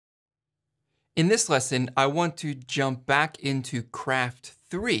In this lesson, I want to jump back into Craft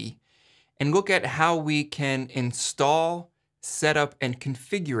 3 and look at how we can install, set up, and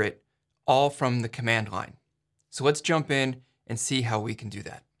configure it all from the command line. So let's jump in and see how we can do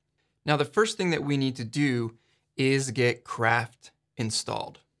that. Now, the first thing that we need to do is get Craft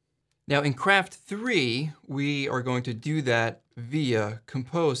installed. Now, in Craft 3, we are going to do that via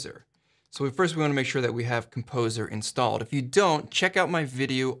Composer. So first we want to make sure that we have Composer installed. If you don't, check out my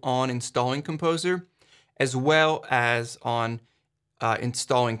video on installing Composer, as well as on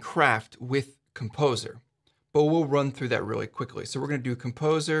installing Craft with Composer. But we'll run through that really quickly. So we're going to do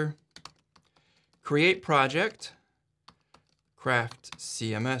Composer, create project, Craft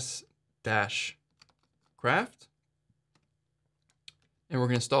CMS -craft. And we're going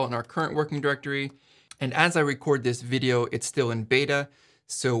to install it in our current working directory. And as I record this video, it's still in beta.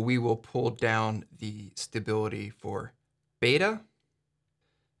 So we will pull down the stability for beta.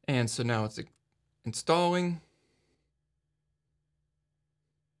 And so now it's installing.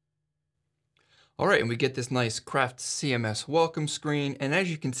 All right, and we get this nice Craft CMS welcome screen. And as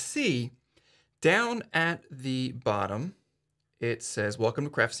you can see, down at the bottom, it says, welcome to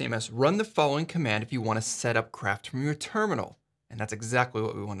Craft CMS. Run the following command if you want to set up Craft from your terminal. And that's exactly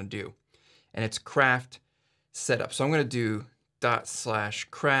what we want to do. And it's Craft setup. So I'm going to do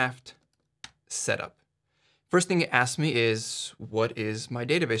 /craft setup. First thing it asks me is, what is my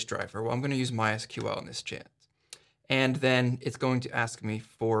database driver? Well, I'm going to use MySQL in this chance. And then it's going to ask me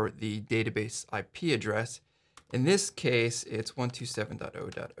for the database IP address. In this case, it's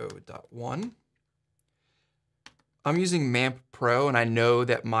 127.0.0.1. I'm using MAMP Pro, and I know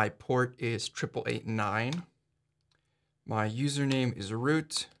that my port is 8889. My username is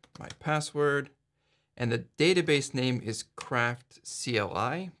root, my password, and the database name is Craft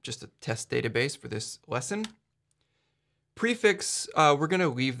CLI, just a test database for this lesson. Prefix, we're going to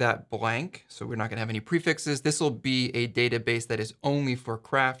leave that blank, so we're not going to have any prefixes. This will be a database that is only for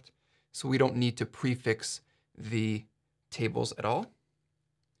Craft, so we don't need to prefix the tables at all.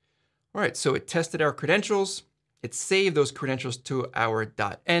 All right, so it tested our credentials. It saved those credentials to our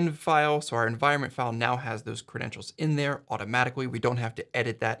 .env file, so our environment file now has those credentials in there automatically. We don't have to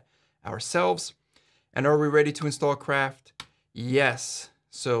edit that ourselves. And are we ready to install Craft? Yes.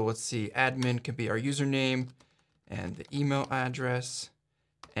 So let's see, admin can be our username and the email address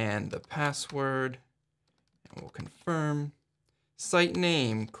and the password. And we'll confirm. Site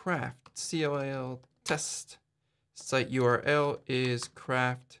name, Craft, CLIL test. Site URL is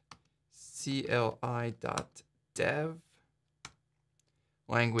craftcli.dev.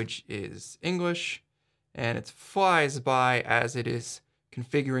 Language is English. And it flies by as it is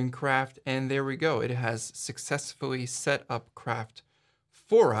configuring Craft, and there we go. It has successfully set up Craft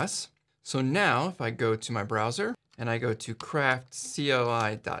for us. So now if I go to my browser and I go to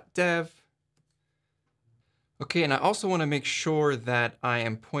craftcli.dev, okay, and I also want to make sure that I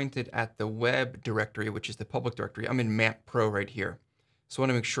am pointed at the web directory, which is the public directory. I'm in MAMP Pro right here. So I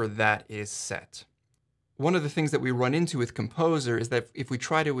want to make sure that is set. One of the things that we run into with Composer is that if we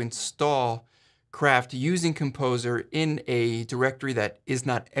try to install Craft using Composer in a directory that is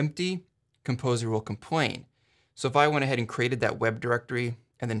not empty, Composer will complain. So if I went ahead and created that web directory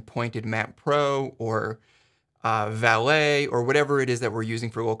and then pointed MAMP Pro or Valet or whatever it is that we're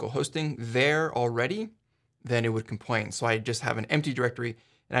using for local hosting there already, then it would complain. So I just have an empty directory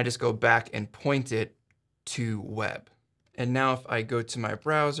and I just go back and point it to web. And now if I go to my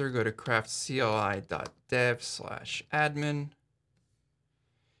browser, go to craftcli.dev/admin,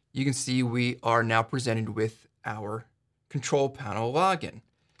 you can see we are now presented with our control panel login.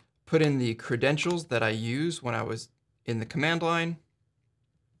 Put in the credentials that I used when I was in the command line.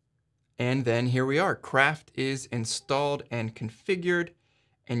 And then here we are. Craft is installed and configured.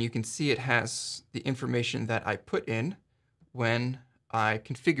 And you can see it has the information that I put in when I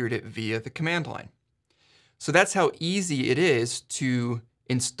configured it via the command line. So that's how easy it is to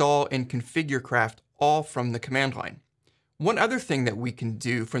install and configure Craft all from the command line. One other thing that we can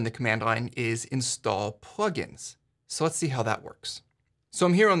do from the command line is install plugins. So let's see how that works. So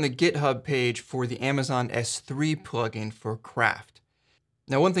I'm here on the GitHub page for the Amazon S3 plugin for Craft.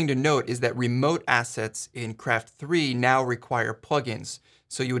 Now, one thing to note is that remote assets in Craft 3 now require plugins.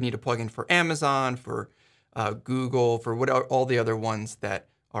 So you would need a plugin for Amazon, for Google, for all the other ones that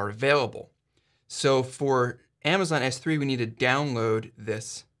are available. So for Amazon S3, we need to download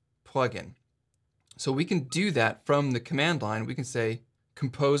this plugin. So we can do that from the command line. We can say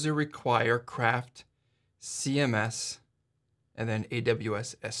Composer require Craft CMS and then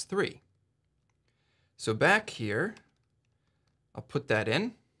AWS S3. So back here, I'll put that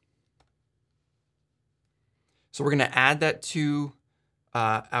in. So we're going to add that to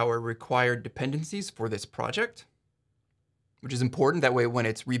our required dependencies for this project, which is important. That way, when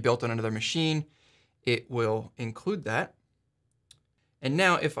it's rebuilt on another machine, it will include that. And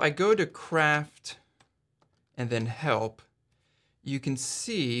now if I go to craft and then help, you can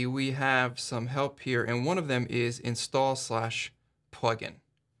see we have some help here, and one of them is install/plugin.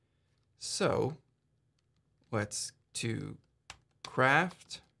 So let's to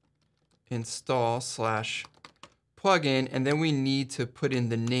craft install/plugin, and then we need to put in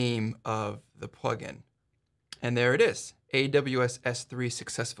the name of the plugin. And there it is, AWS S3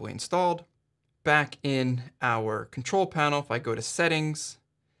 successfully installed. Back in our control panel, if I go to settings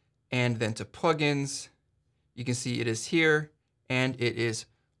and then to plugins, you can see it is here and it is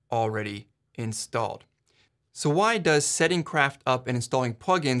already installed. So why does setting craft up and installing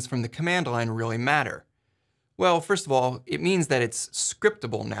plugins from the command line really matter? Well, first of all, it means that it's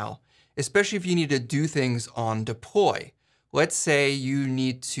scriptable now, especially if you need to do things on deploy. Let's say you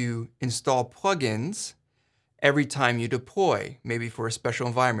need to install plugins every time you deploy, maybe for a special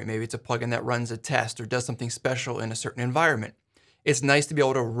environment. Maybe it's a plugin that runs a test or does something special in a certain environment. It's nice to be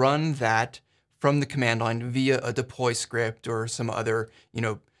able to run that from the command line via a deploy script or some other,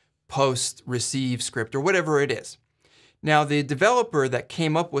 post receive script or whatever it is. Now, the developer that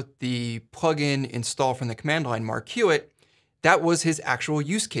came up with the plugin install from the command line, Mark Hewitt, that was his actual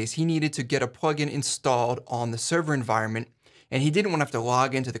use case. He needed to get a plugin installed on the server environment, and he didn't want to have to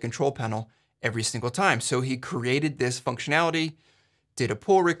log into the control panel every single time. So he created this functionality, did a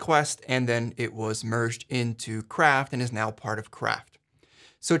pull request, and then it was merged into Craft and is now part of Craft.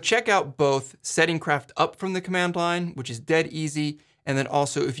 So check out both setting Craft up from the command line, which is dead easy, and then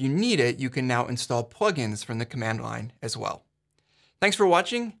also if you need it, you can now install plugins from the command line as well. Thanks for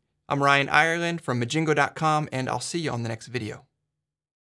watching. I'm Ryan Ireland from Majingo.com, and I'll see you on the next video.